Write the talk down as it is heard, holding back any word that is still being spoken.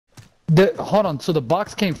Hold on. So the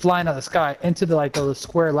box came flying out of the sky into the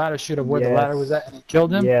square ladder chute of where the ladder was at, and it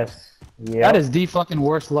killed him. Yes. Yeah. That is the fucking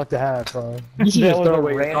worst luck to have, bro. You should just throw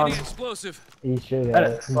away your console. Explosive. He should That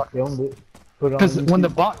have. is He fucking. filmed it. Put it on Because when the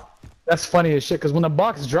YouTube. box, that's funny as shit. Because when the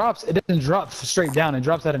box drops, it doesn't drop straight down. It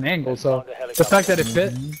drops at an angle. So the fact that it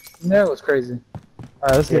fit, there was crazy. All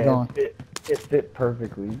right, let's get going. It fit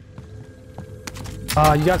perfectly. You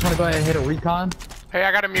guys want to go ahead and hit a recon? Hey,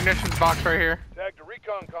 I got a munitions box right here. Tagged a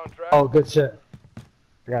recon contract. Oh, good shit.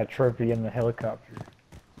 I got a trophy in the helicopter.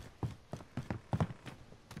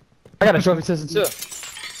 I got a trophy system too.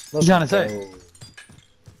 What you trying to say?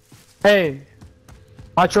 Hey,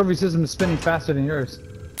 my trophy system is spinning faster than yours.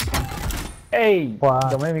 Hey! Wow.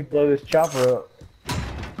 Don't make me blow this chopper up.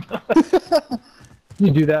 You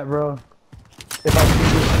do that, bro. If I do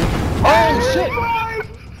this... Oh shit!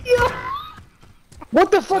 What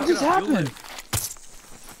the fuck just happened?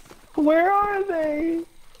 Where are they?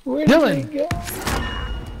 Where Dylan. did they go?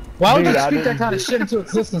 Why would Dude, you I speak that didn't kind of shit into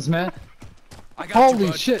existence, man? I got Holy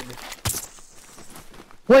you, bud. shit!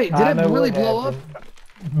 Wait, did I it know really what blow up?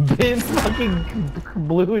 happened. Ben fucking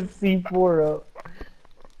blew his C4 up.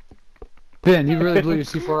 Ben, you really blew your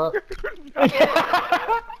C4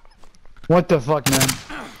 up? What the fuck, man?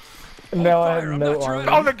 No, I Fire, have I'm no not trying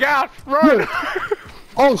armor. On the gas, run!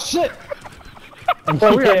 Oh shit!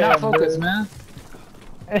 Bro, we are Yeah, not focused, bro. man.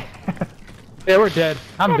 Yeah, we're dead.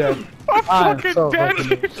 I'm dead. I'm fucking so dead.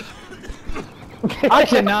 fucking I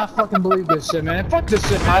cannot fucking believe this shit, man. Fuck this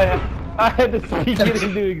shit, man. I had to speak it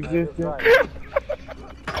into existence.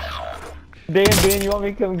 Ben, you want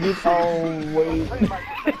me to come get? Oh wait. They'll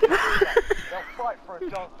fight for a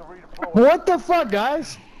chance to redeploy. What the fuck,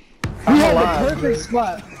 guys? We had alive, the perfect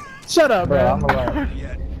spot. Shut up, Bro, man. I'm alive.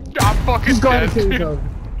 I'm fucking Just go ahead dead. and kill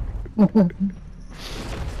yourself.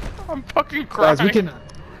 I'm fucking crying. Guys, we can.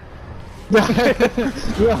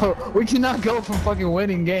 Yo, we cannot go from fucking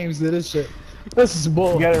winning games to this shit. This is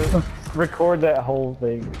bull. You gotta record that whole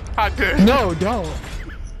thing. I did. No, don't.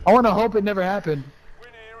 I want to hope it never happened. Win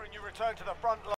here and you return to the front line.